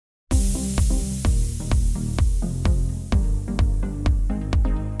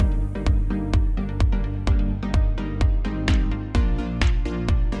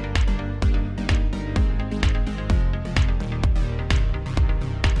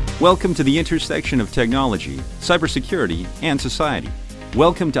Welcome to the intersection of technology, cybersecurity, and society.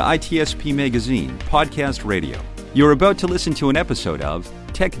 Welcome to ITSP Magazine Podcast Radio. You're about to listen to an episode of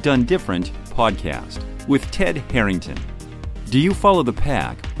Tech Done Different Podcast with Ted Harrington. Do you follow the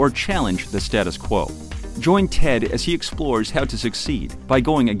pack or challenge the status quo? Join Ted as he explores how to succeed by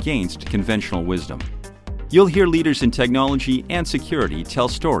going against conventional wisdom. You'll hear leaders in technology and security tell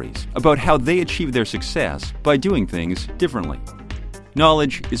stories about how they achieve their success by doing things differently.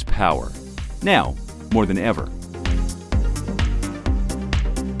 Knowledge is power. Now, more than ever.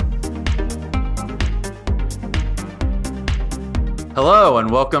 Hello,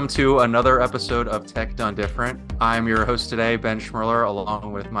 and welcome to another episode of Tech Done Different. I'm your host today, Ben Schmerler,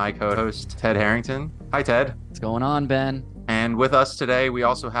 along with my co-host, Ted Harrington. Hi, Ted. What's going on, Ben? And with us today, we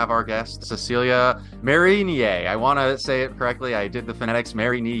also have our guest, Cecilia Marinier. I want to say it correctly. I did the phonetics,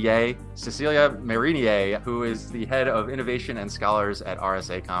 Marinier. Cecilia Marinier, who is the head of innovation and scholars at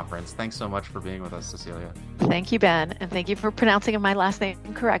RSA Conference. Thanks so much for being with us, Cecilia. Thank you, Ben. And thank you for pronouncing my last name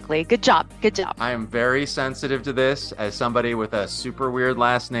correctly. Good job. Good job. I am very sensitive to this. As somebody with a super weird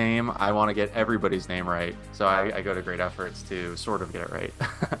last name, I want to get everybody's name right. So I go to great efforts to sort of get it right.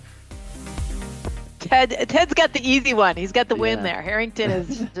 Ted's got the easy one. He's got the win there. Harrington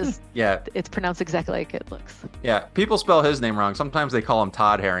is just, it's pronounced exactly like it looks. Yeah, people spell his name wrong. Sometimes they call him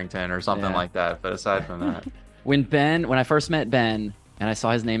Todd Harrington or something like that. But aside from that. When I first met Ben and I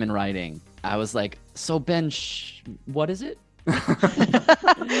saw his name in writing, I was like, so Ben, what is it?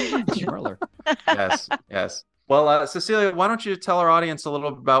 Schmerler. Yes. Well, Cecilia, why don't you tell our audience a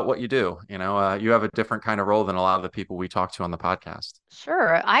little bit about what you do? You know, you have a different kind of role than a lot of the people we talk to on the podcast.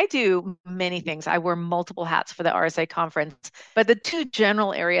 Sure. I do many things. I wear multiple hats for the RSA conference, but the two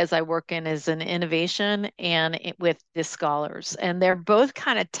general areas I work in is in innovation and with the scholars. And they're both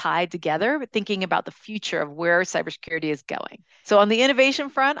kind of tied together, but thinking about the future of where cybersecurity is going. So on the innovation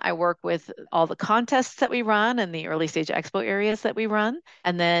front, I work with all the contests that we run and the early stage expo areas that we run.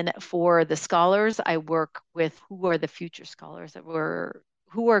 And then for the scholars, I work with who are the future scholars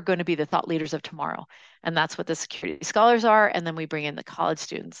who are going to be the thought leaders of tomorrow. And that's what the security scholars are. And then we bring in the college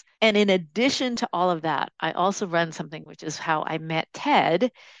students. And in addition to all of that, I also run something, which is how I met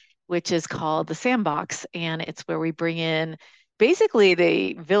Ted, which is called the Sandbox. And it's where we bring in basically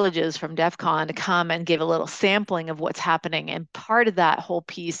the villages from DEF CON to come and give a little sampling of what's happening. And part of that whole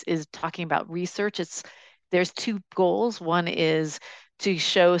piece is talking about research. There's two goals. One is to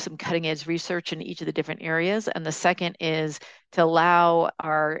show some cutting edge research in each of the different areas. And the second is to allow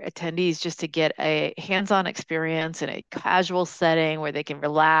our attendees just to get a hands-on experience in a casual setting where they can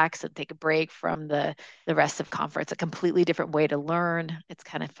relax and take a break from the rest of conference, a completely different way to learn. It's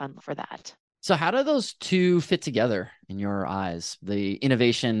kind of fun for that. So how do those two fit together in your eyes, the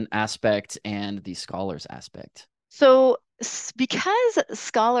innovation aspect and the scholars aspect? So because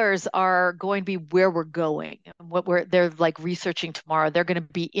scholars are going to be where we're going, they're like researching tomorrow, they're going to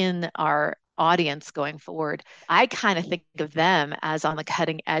be in our audience going forward. I kind of think of them as on the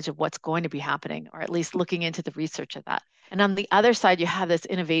cutting edge of what's going to be happening, or at least looking into the research of that. And on the other side, you have this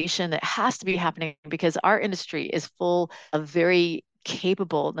innovation that has to be happening because our industry is full of very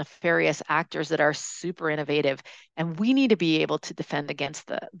capable, nefarious actors that are super innovative. And we need to be able to defend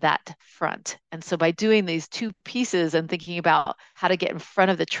against that front. And so by doing these two pieces and thinking about how to get in front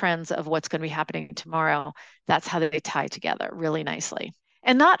of the trends of what's going to be happening tomorrow, that's how they tie together really nicely.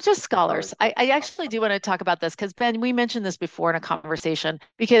 And not just scholars. I actually do want to talk about this because, Ben, we mentioned this before in a conversation,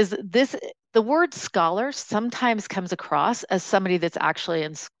 because the word scholar sometimes comes across as somebody that's actually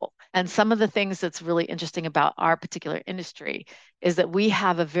in school. And some of the things that's really interesting about our particular industry is that we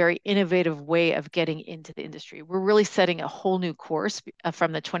have a very innovative way of getting into the industry. We're really setting a whole new course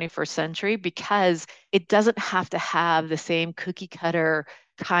from the 21st century because it doesn't have to have the same cookie cutter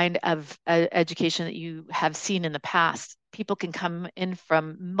kind of education that you have seen in the past. People can come in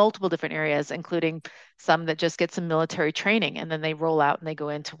from multiple different areas, including some that just get some military training and then they roll out and they go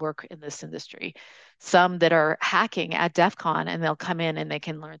into work in this industry. Some that are hacking at DEF CON and they'll come in and they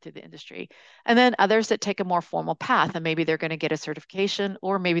can learn through the industry. And then others that take a more formal path and maybe they're going to get a certification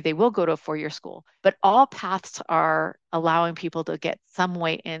or maybe they will go to a 4-year school. But all paths are allowing people to get some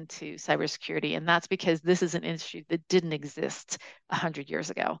way into cybersecurity. And that's because this is an industry that didn't exist 100 years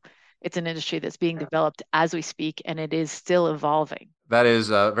ago. It's an industry that's being developed as we speak, and it is still evolving. That is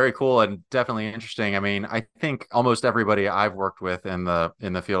very cool and definitely interesting. I mean, I think almost everybody I've worked with in the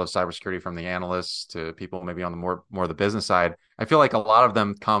field of cybersecurity, from the analysts to people maybe on the more the business side, I feel like a lot of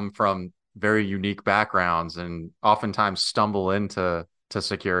them come from very unique backgrounds and oftentimes stumble into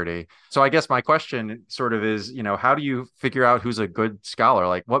security. So I guess my question sort of is, how do you figure out who's a good scholar?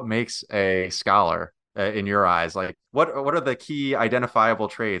 Like, what makes a scholar? in your eyes? Like what are the key identifiable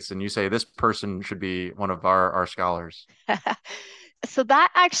traits? And you say this person should be one of our scholars. So that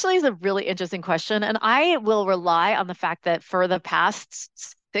actually is a really interesting question. And I will rely on the fact that for the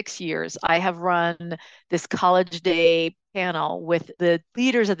past 6 years, I have run this college day panel with the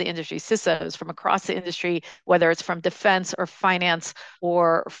leaders of the industry, CISOs from across the industry, whether it's from defense or finance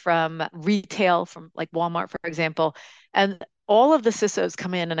or from retail, from like Walmart, for example. And all of the CISOs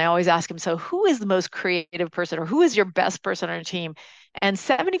come in and I always ask them, so who is the most creative person or who is your best person on your team? And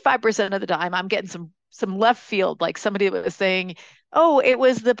 75% of the time I'm getting some left field, like somebody was saying, oh, it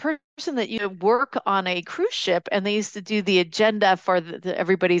was the person that you work on a cruise ship and they used to do the agenda for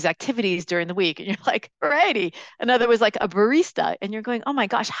everybody's activities during the week. And you're like, righty. Another was like a barista. And you're going, oh my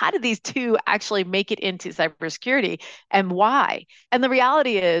gosh, how did these two actually make it into cybersecurity and why? And the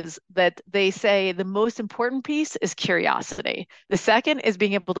reality is that they say the most important piece is curiosity. The second is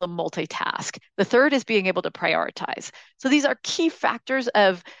being able to multitask. The third is being able to prioritize. So these are key factors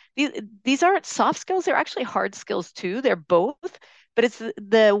of these aren't soft skills, they're actually hard skills too. They're both, but it's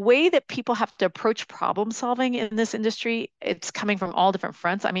the way that people have to approach problem solving in this industry. It's coming from all different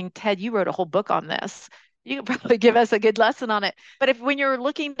fronts. I mean, Ted, you wrote a whole book on this. You could probably give us a good lesson on it. But if when you're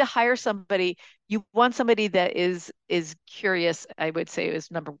looking to hire somebody, you want somebody that is curious, I would say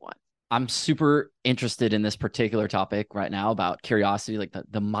is number one. I'm super interested in this particular topic right now about curiosity, like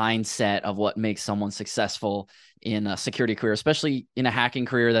the mindset of what makes someone successful in a security career, especially in a hacking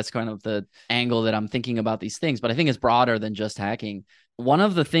career. That's kind of the angle that I'm thinking about these things, but I think it's broader than just hacking. One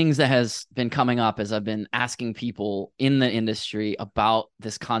of the things that has been coming up as I've been asking people in the industry about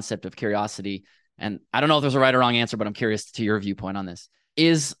this concept of curiosity, and I don't know if there's a right or wrong answer, but I'm curious to your viewpoint on this.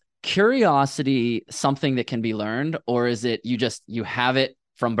 Is curiosity something that can be learned, or is it you have it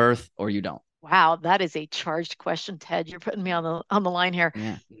from birth or you don't? Wow, that is a charged question, Ted. You're putting me on the line here.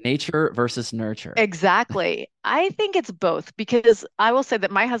 Yeah. Nature versus nurture. Exactly. I think it's both because I will say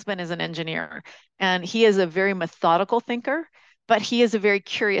that my husband is an engineer and he is a very methodical thinker, but he is a very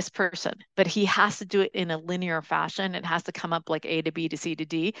curious person. But he has to do it in a linear fashion. It has to come up like A to B to C to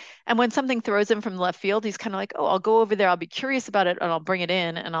D. And when something throws him from left field, he's kind of like, oh, I'll go over there. I'll be curious about it and I'll bring it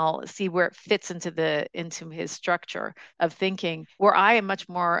in and I'll see where it fits into his structure of thinking. Where I am much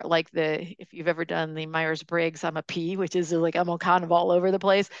more like if you've ever done the Myers-Briggs, I'm a P, which is like I'm kind of all over the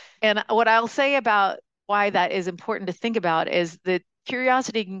place. And what I'll say about why that is important to think about is that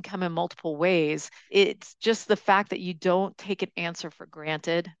curiosity can come in multiple ways. It's just the fact that you don't take an answer for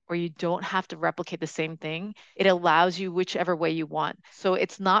granted or you don't have to replicate the same thing. It allows you whichever way you want. So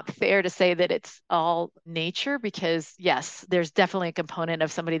it's not fair to say that it's all nature because, yes, there's definitely a component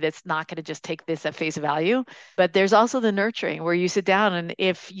of somebody that's not going to just take this at face value. But there's also the nurturing where you sit down and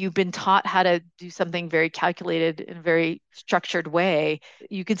if you've been taught how to do something very calculated in a very structured way,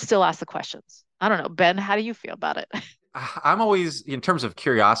 you can still ask the questions. I don't know. Ben, how do you feel about it? I'm always, in terms of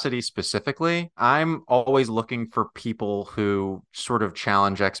curiosity specifically, I'm always looking for people who sort of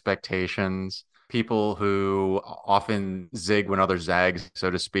challenge expectations, people who often zig when others zag,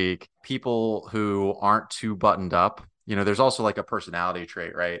 so to speak, people who aren't too buttoned up. There's also like a personality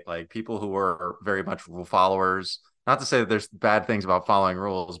trait, right? Like people who are very much rule followers. Not to say that there's bad things about following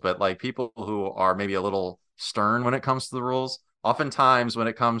rules, but like people who are maybe a little stern when it comes to the rules. Oftentimes, when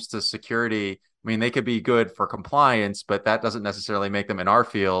it comes to security, I mean, they could be good for compliance, but that doesn't necessarily make them in our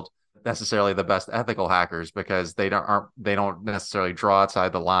field necessarily the best ethical hackers because they don't necessarily draw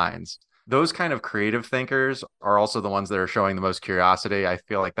outside the lines. Those kind of creative thinkers are also the ones that are showing the most curiosity. I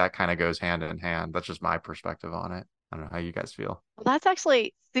feel like that kind of goes hand in hand. That's just my perspective on it. I don't know how you guys feel. Well, that's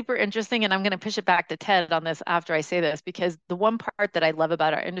actually super interesting. And I'm going to push it back to Ted on this after I say this, because the one part that I love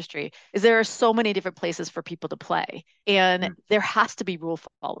about our industry is there are so many different places for people to play. And there has to be rule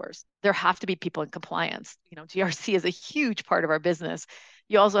followers. There have to be people in compliance. GRC is a huge part of our business.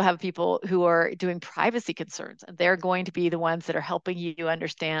 You also have people who are doing privacy concerns, and they're going to be the ones that are helping you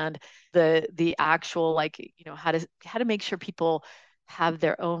understand the actual, how to make sure people have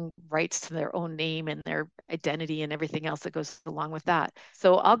their own rights to their own name and their identity and everything else that goes along with that.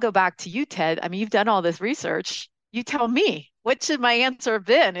 So I'll go back to you, Ted. I mean, you've done all this research. You tell me, what should my answer have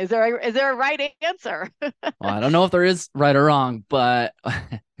been? Is there a right answer? Well, I don't know if there is right or wrong, but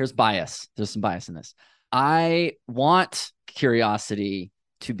here's bias. There's some bias in this. I want curiosity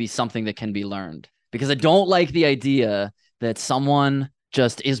to be something that can be learned because I don't like the idea that someone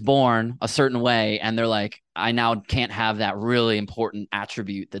just is born a certain way and they're like, I now can't have that really important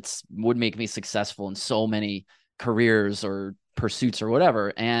attribute that's would make me successful in so many careers or pursuits or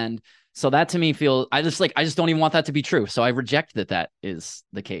whatever. And so that to me I just don't even want that to be true. So I reject that is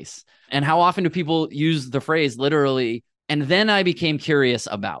the case. And how often do people use the phrase literally, and then I became curious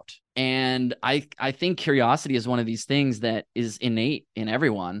about? And I think curiosity is one of these things that is innate in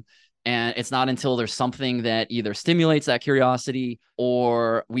everyone. And it's not until there's something that either stimulates that curiosity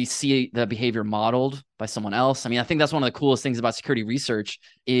or we see the behavior modeled by someone else. I mean, I think that's one of the coolest things about security research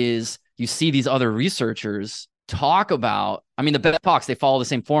is you see these other researchers talk about, I mean, the best talks, they follow the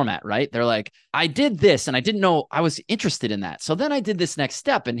same format, right? They're like, I did this and I didn't know I was interested in that. So then I did this next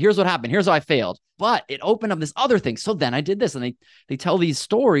step and here's what happened. Here's how I failed, but it opened up this other thing. So then I did this. And they tell these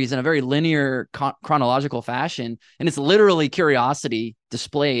stories in a very linear chronological fashion. And it's literally curiosity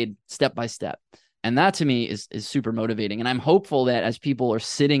displayed step by step. And that to me is super motivating. And I'm hopeful that as people are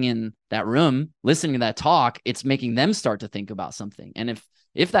sitting in that room, listening to that talk, it's making them start to think about something. And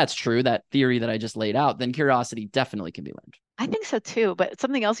if that's true, that theory that I just laid out, then curiosity definitely can be learned. I think so too. But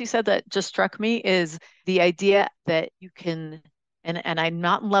something else you said that just struck me is the idea that you can, and I'm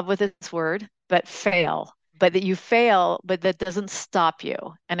not in love with this word, but fail. But that you fail, but that doesn't stop you.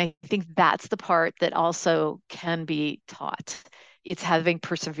 And I think that's the part that also can be taught. It's having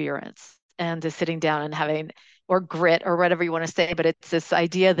perseverance and just sitting down and having, or grit, or whatever you want to say. But it's this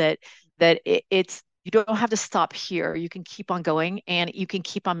idea that it's you don't have to stop here. You can keep on going and you can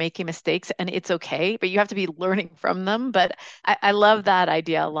keep on making mistakes and it's okay, but you have to be learning from them. But I love that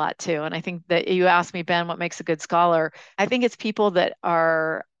idea a lot too. And I think that you asked me, Ben, what makes a good scholar? I think it's people that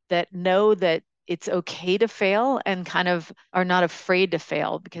know that it's okay to fail and kind of are not afraid to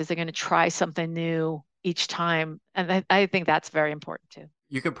fail because they're going to try something new each time. And I think that's very important too.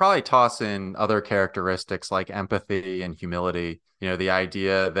 You could probably toss in other characteristics like empathy and humility. You know, the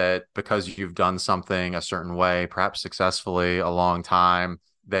idea that because you've done something a certain way, perhaps successfully a long time,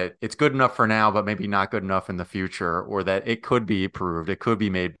 that it's good enough for now, but maybe not good enough in the future, or that it could be improved, it could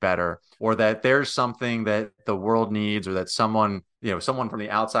be made better, or that there's something that the world needs, or that someone from the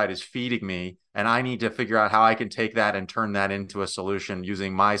outside is feeding me, and I need to figure out how I can take that and turn that into a solution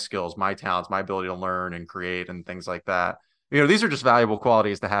using my skills, my talents, my ability to learn and create and things like that. These are just valuable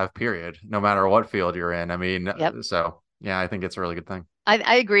qualities to have, period, no matter what field you're in. I mean, Yep. So yeah, I think it's a really good thing.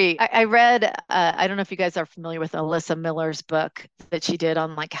 I agree. I read, I don't know if you guys are familiar with Alyssa Miller's book that she did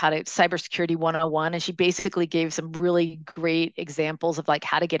on like how to cybersecurity 101. And she basically gave some really great examples of like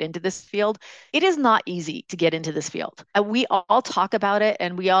how to get into this field. It is not easy to get into this field. We all talk about it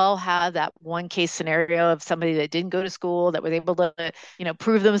and we all have that one case scenario of somebody that didn't go to school that was able to,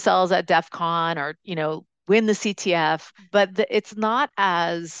 prove themselves at DEF CON or, win the CTF, but it's not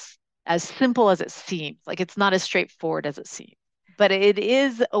as simple as it seems. Like it's not as straightforward as it seems. But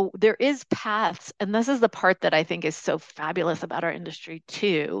there is paths, and this is the part that I think is so fabulous about our industry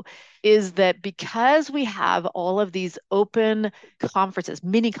too, is that because we have all of these open conferences,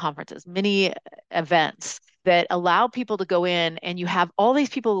 mini events that allow people to go in, and you have all these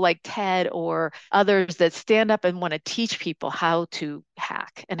people like Ted or others that stand up and want to teach people how to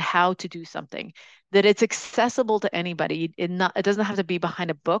hack and how to do something, that it's accessible to anybody. It doesn't have to be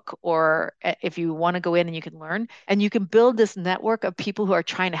behind a book, or if you want to go in and you can learn, and you can build this network of people who are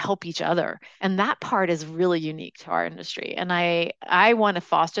trying to help each other. And that part is really unique to our industry. And I want to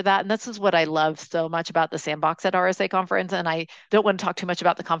foster that. And this is what I love so much about the Sandbox at RSA conference. And I don't want to talk too much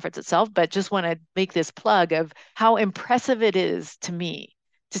about the conference itself, but just want to make this plug of how impressive it is to me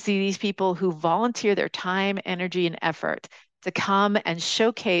to see these people who volunteer their time, energy, and effort to come and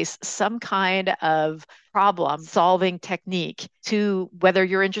showcase some kind of problem solving technique to whether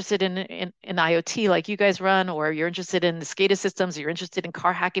you're interested in IoT like you guys run, or you're interested in the SCADA systems, or you're interested in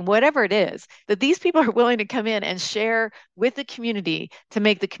car hacking, whatever it is, that these people are willing to come in and share with the community to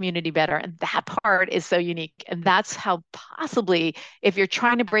make the community better. And that part is so unique. And that's how possibly, if you're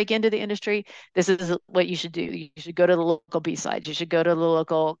trying to break into the industry, this is what you should do. You should go to the local B-sides. You should go to the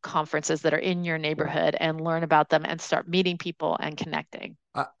local conferences that are in your neighborhood and learn about them and start meeting people and connecting.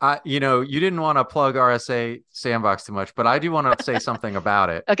 You didn't want to plug RSA Sandbox too much, but I do want to say something about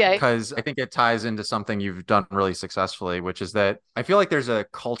it. Okay. Because I think it ties into something you've done really successfully, which is that I feel like there's a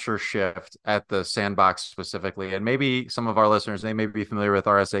culture shift at the Sandbox specifically. And maybe some of our listeners, they may be familiar with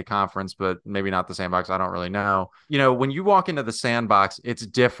RSA conference, but maybe not the Sandbox. I don't really know. When you walk into the Sandbox, it's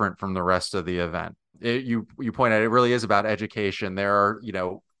different from the rest of the event. You point out, it really is about education. There are,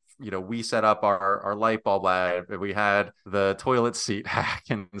 we set up our light bulb lab. We had the toilet seat hack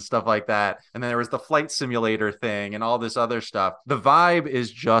and stuff like that. And then there was the flight simulator thing and all this other stuff. The vibe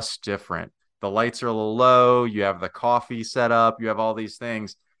is just different. The lights are a little low. You have the coffee set up. You have all these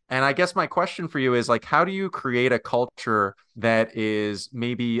things. And I guess my question for you is like, how do you create a culture that is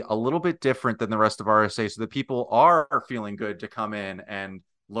maybe a little bit different than the rest of RSA so that people are feeling good to come in and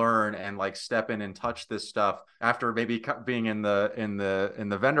learn and like step in and touch this stuff after maybe being in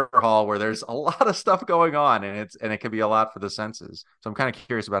the vendor hall where there's a lot of stuff going on, and it can be a lot for the senses. So I'm kind of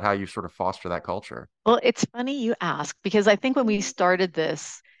curious about how you sort of foster that culture. Well, it's funny you ask because I think when we started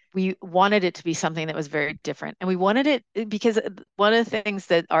this, we wanted it to be something that was very different. And we wanted it because one of the things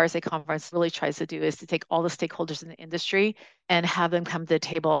that RSA Conference really tries to do is to take all the stakeholders in the industry and have them come to the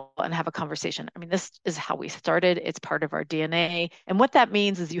table and have a conversation. I mean, this is how we started. It's part of our DNA. And what that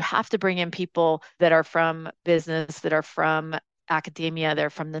means is you have to bring in people that are from business, that are from academia, they're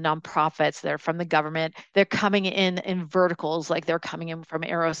from the nonprofits, they're from the government. They're coming in verticals, like they're coming in from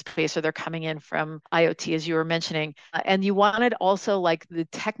aerospace or they're coming in from IoT, as you were mentioning. And you wanted also like the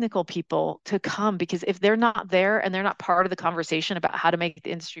technical people to come because if they're not there and they're not part of the conversation about how to make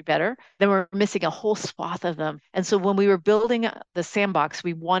the industry better, then we're missing a whole swath of them. And so when we were building the sandbox,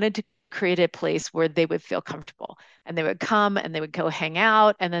 we wanted to create a place where they would feel comfortable and they would come and they would go hang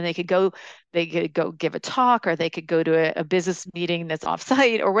out and then they could go give a talk or they could go to a business meeting that's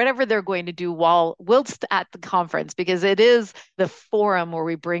offsite or whatever they're going to do whilst at the conference, because it is the forum where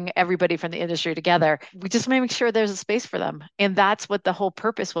we bring everybody from the industry together. We just want to make sure there's a space for them. And that's what the whole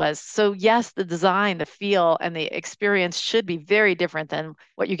purpose was. So yes, the design, the feel, and the experience should be very different than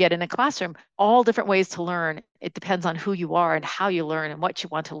what you get in a classroom. All different ways to learn. It depends on who you are and how you learn and what you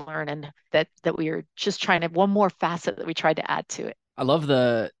want to learn. And that we are just trying to one more facet that we tried to add to it. I love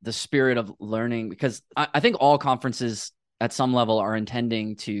the spirit of learning because I think all conferences at some level are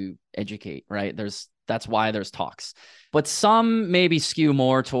intending to educate, right? That's why there's talks, but some maybe skew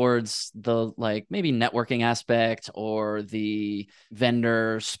more towards the like maybe networking aspect or the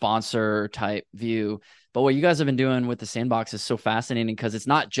vendor sponsor type view. But what you guys have been doing with the sandbox is so fascinating because it's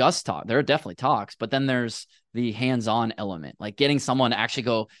not just talk. There are definitely talks, but then there's the hands-on element, like getting someone to actually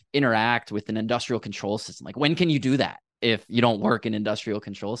go interact with an industrial control system. Like when can you do that if you don't work in industrial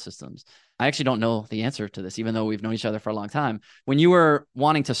control systems? I actually don't know the answer to this, even though we've known each other for a long time. When you were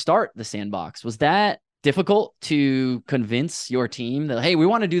wanting to start the sandbox, was that difficult to convince your team that, hey, we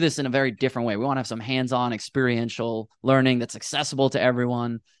want to do this in a very different way? We want to have some hands-on experiential learning that's accessible to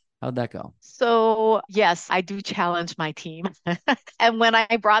everyone. How'd that go? So, yes, I do challenge my team. And when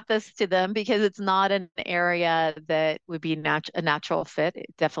I brought this to them, because it's not an area that would be a natural fit,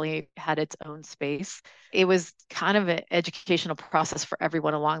 it definitely had its own space. It was kind of an educational process for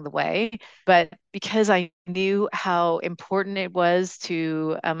everyone along the way. But because I knew how important it was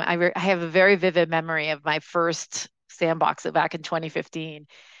to, I have a very vivid memory of my first sandbox back in 2015.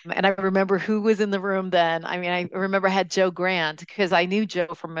 And I remember who was in the room then. I mean, I remember I had Joe Grant because I knew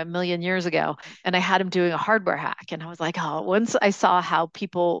Joe from a million years ago and I had him doing a hardware hack. And I was like, oh, once I saw how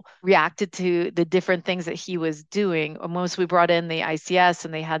people reacted to the different things that he was doing, and once we brought in the ICS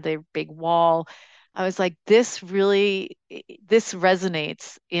and they had their big wall, I was like, this resonates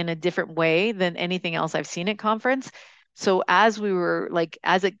in a different way than anything else I've seen at conference. So as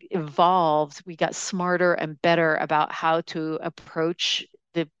it evolved, we got smarter and better about how to approach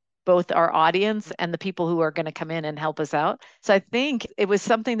both our audience and the people who are going to come in and help us out. So I think it was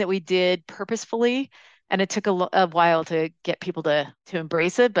something that we did purposefully, and it took a while to get people to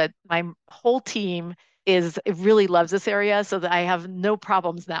embrace it. But my whole team it really loves this area, so that I have no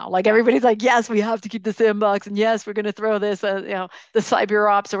problems now. Like everybody's like, yes, we have to keep the sandbox, and yes, we're going to throw this, the cyber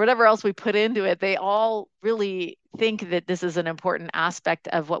ops or whatever else we put into it. They all really think that this is an important aspect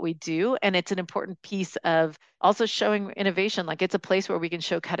of what we do, and it's an important piece of also showing innovation. Like it's a place where we can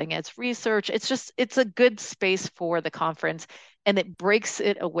show cutting edge research. It's a good space for the conference. And it breaks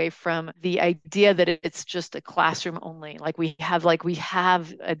it away from the idea that it's just a classroom only. Like we have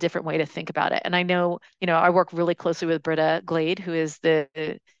a different way to think about it. And I know, I work really closely with Britta Glade,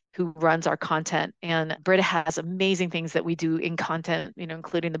 who runs our content. And Britta has amazing things that we do in content,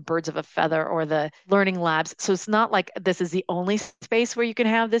 including the birds of a feather or the learning labs. So it's not like this is the only space where you can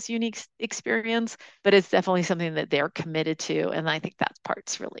have this unique experience, but it's definitely something that they're committed to. And I think that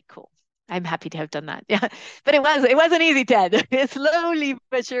part's really cool. I'm happy to have done that. Yeah. But it wasn't easy, Ted. Slowly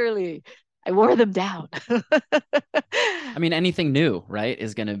but surely, I wore them down. I mean, anything new, right,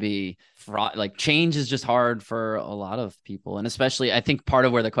 is going to be fraught. Like change is just hard for a lot of people. And especially, I think part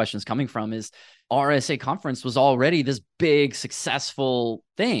of where the question is coming from is RSA conference was already this big, successful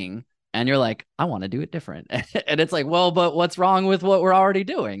thing. And you're like, I want to do it different. And it's like, well, but what's wrong with what we're already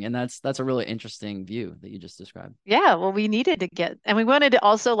doing? And that's a really interesting view that you just described. Yeah, well, we wanted to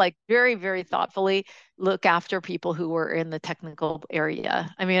also like very, very thoughtfully look after people who were in the technical area.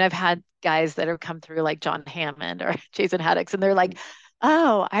 I mean, I've had guys that have come through like John Hammond or Jason Haddix, and they're like,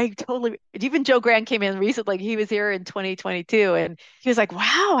 oh, even Joe Grant came in recently. He was here in 2022 and he was like,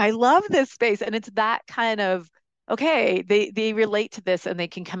 wow, I love this space. And it's that kind of okay, they relate to this and they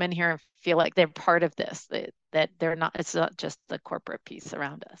can come in here and feel like they're part of this, that they're not, it's not just the corporate piece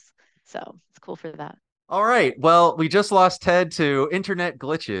around us. So it's cool for that. All right. Well, we just lost Ted to internet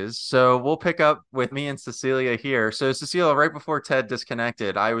glitches, so we'll pick up with me and Cecilia here. So, Cecilia, right before Ted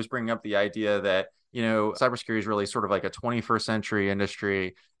disconnected, I was bringing up the idea that, cybersecurity is really sort of like a 21st century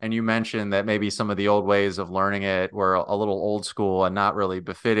industry. And you mentioned that maybe some of the old ways of learning it were a little old school and not really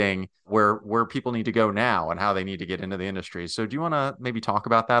befitting where people need to go now and how they need to get into the industry. So, do you want to maybe talk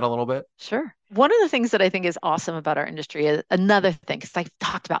about that a little bit? Sure. One of the things that I think is awesome about our industry is another thing, because I've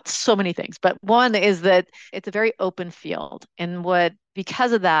talked about so many things, but one is that it's a very open field. And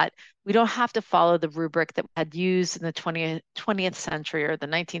because of that, we don't have to follow the rubric that we had used in the 20th century or the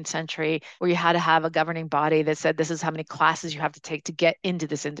 19th century, where you had to have a governing body that said this is how many classes you have to take to get into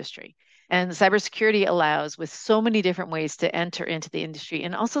this industry. And cybersecurity allows, with so many different ways to enter into the industry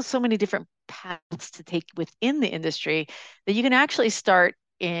and also so many different paths to take within the industry, that you can actually start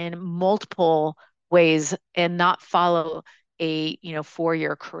in multiple ways and not follow a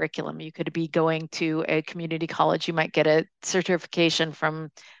 4-year curriculum. You could be going to a community college. You might get a certification from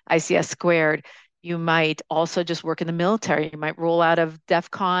ICS squared. You might also just work in the military. You might roll out of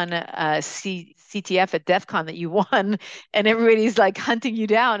DEF CON, CTF at DEF CON that you won, and everybody's like hunting you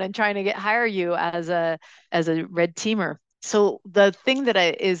down and trying to hire you as a red teamer. So the thing that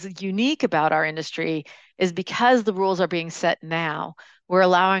is unique about our industry is, because the rules are being set now, we're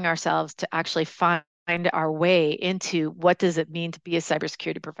allowing ourselves to actually find our way into what does it mean to be a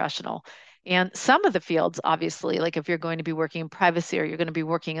cybersecurity professional. And some of the fields, obviously, like if you're going to be working in privacy or you're going to be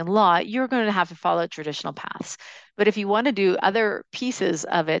working in law, you're going to have to follow traditional paths. But if you want to do other pieces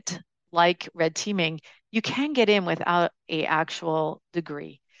of it, like red teaming, you can get in without an actual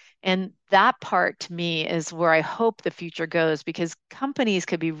degree. And that part to me is where I hope the future goes, because companies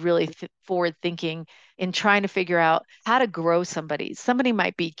could be really forward thinking in trying to figure out how to grow somebody. Somebody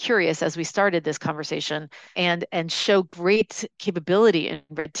might be curious, as we started this conversation, and show great capability in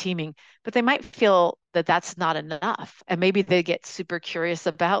red teaming, but they might feel that that's not enough. And maybe they get super curious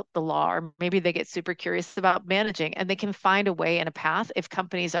about the law, or maybe they get super curious about managing, and they can find a way and a path if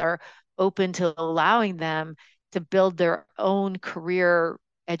companies are open to allowing them to build their own career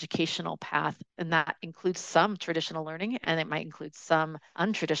educational path. And that includes some traditional learning, and it might include some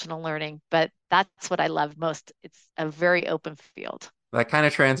untraditional learning, but that's what I love most. It's a very open field. That kind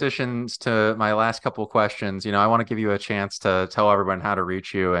of transitions to my last couple of questions. I want to give you a chance to tell everyone how to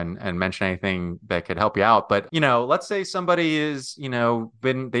reach you and mention anything that could help you out. But, let's say somebody is,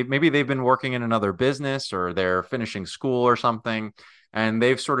 maybe they've been working in another business, or they're finishing school or something, and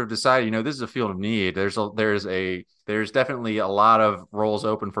they've sort of decided, this is a field of need. There's definitely a lot of roles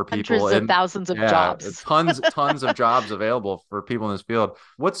open for people. Hundreds of thousands of jobs. tons of jobs available for people in this field.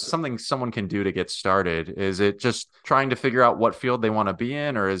 What's something someone can do to get started? Is it just trying to figure out what field they want to be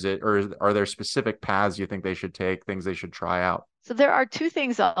in, or are there specific paths you think they should take, things they should try out? So there are two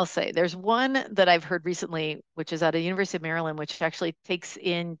things I'll say. There's one that I've heard recently, which is at the University of Maryland, which actually takes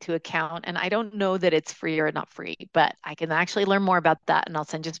into account, and I don't know that it's free or not free, but I can actually learn more about that, and I'll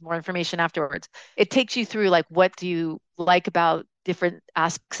send you some more information afterwards. It takes you through, like, what do you like about different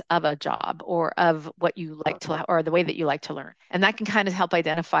aspects of a job, or of what you like to, or the way that you like to learn. And that can kind of help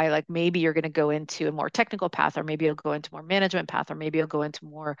identify, like, maybe you're going to go into a more technical path, or maybe you'll go into more management path, or maybe you'll go into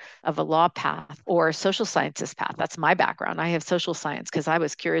more of a law path or social sciences path. That's my background. I have social science because I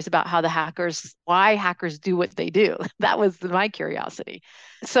was curious about why hackers do what they do. That was my curiosity.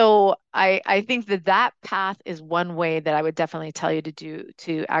 So I think that path is one way that I would definitely tell you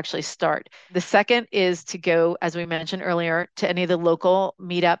to actually start. The second is to go, as we mentioned earlier, to any of the local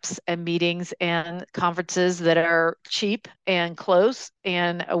meetups and meetings and conferences that are cheap and close,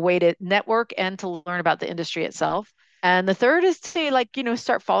 and a way to network and to learn about the industry itself. And the third is to,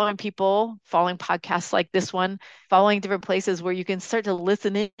 start following people, following podcasts like this one, following different places where you can start to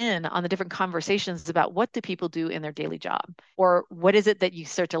listen in on the different conversations about what do people do in their daily job, or what is it that you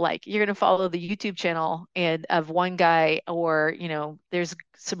start to like. You're going to follow the YouTube channel of one guy, or, there's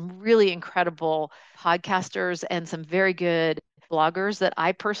some really incredible podcasters and some very good bloggers that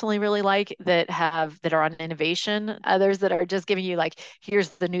I personally really like that are on innovation. Others that are just giving you, like, here's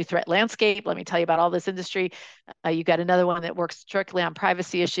the new threat landscape. Let me tell you about all this industry. You got another one that works strictly on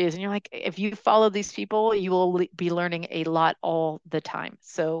privacy issues. And you're like, if you follow these people, you will be learning a lot all the time.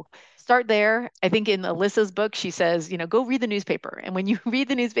 So start there. I think in Alyssa's book, she says, go read the newspaper. And when you read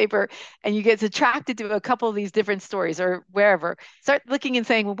the newspaper and you get attracted to a couple of these different stories, or wherever, start looking and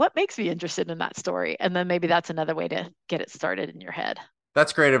saying, well, what makes me interested in that story? And then maybe that's another way to get it started in your head.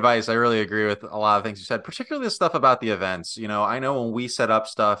 That's great advice. I really agree with a lot of things you said, particularly the stuff about the events. I know when we set up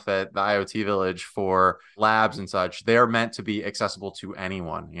stuff at the IoT Village for labs and such, they're meant to be accessible to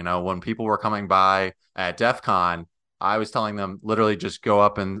anyone. When people were coming by at DEF CON, I was telling them literally just go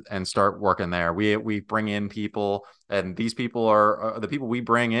up and start working there. We bring in people, and these people are the people we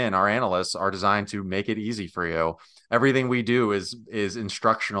bring in. Our analysts are designed to make it easy for you. Everything we do is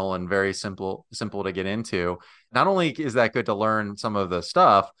instructional and very simple to get into. Not only is that good to learn some of the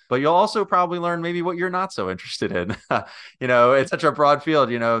stuff, but you'll also probably learn maybe what you're not so interested in. It's such a broad field.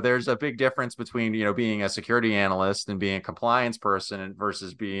 There's a big difference between being a security analyst and being a compliance person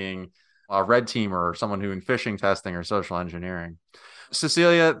versus being a red teamer or someone doing phishing testing or social engineering.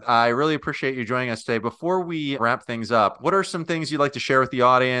 Cecilia, I really appreciate you joining us today. Before we wrap things up, what are some things you'd like to share with the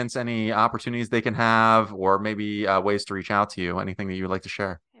audience? Any opportunities they can have, or maybe ways to reach out to you? Anything that you would like to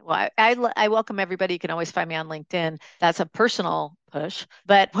share? Well, I welcome everybody. You can always find me on LinkedIn. That's a personal push.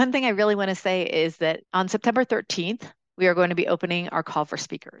 But one thing I really want to say is that on September 13th, we are going to be opening our call for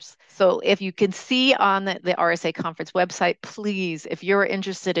speakers. So if you can see on the RSA conference website, please, if you're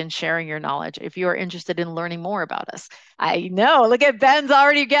interested in sharing your knowledge, if you're interested in learning more about us, I know, look at Ben's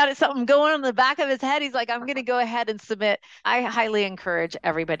already got something going on the back of his head. He's like, I'm going to go ahead and submit. I highly encourage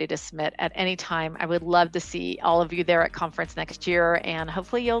everybody to submit at any time. I would love to see all of you there at conference next year, and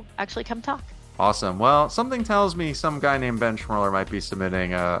hopefully you'll actually come talk. Awesome. Well, something tells me some guy named Ben Schmerler might be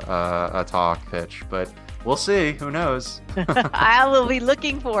submitting a talk pitch, but we'll see. Who knows? I will be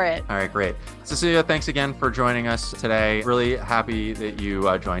looking for it. All right, great. Cecilia, thanks again for joining us today. Really happy that you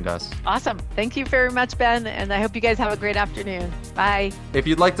joined us. Awesome. Thank you very much, Ben. And I hope you guys have a great afternoon. Bye. If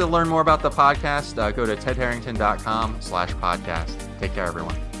you'd like to learn more about the podcast, go to tedharrington.com/podcast. Take care,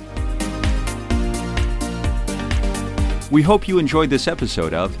 everyone. We hope you enjoyed this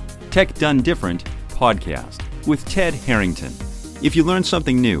episode of Tech Done Different podcast with Ted Harrington. If you learned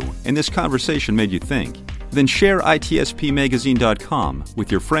something new and this conversation made you think, then share itspmagazine.com with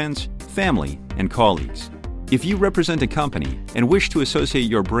your friends, family, and colleagues. If you represent a company and wish to associate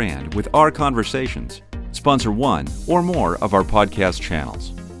your brand with our conversations, sponsor one or more of our podcast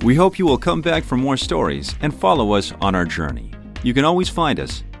channels. We hope you will come back for more stories and follow us on our journey. You can always find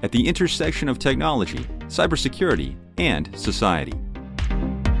us at the intersection of technology, cybersecurity, and society.